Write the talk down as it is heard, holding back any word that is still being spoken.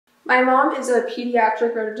My mom is a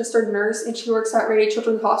pediatric registered nurse and she works at Rady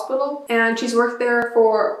Children's Hospital and she's worked there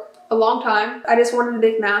for a long time. I just wanted to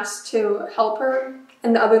make masks to help her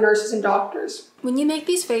and the other nurses and doctors. When you make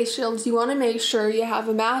these face shields, you want to make sure you have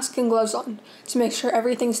a mask and gloves on to make sure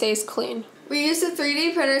everything stays clean. We used a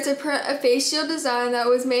 3D printer to print a face shield design that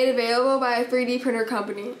was made available by a 3D printer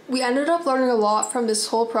company. We ended up learning a lot from this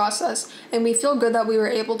whole process and we feel good that we were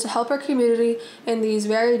able to help our community in these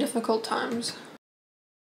very difficult times.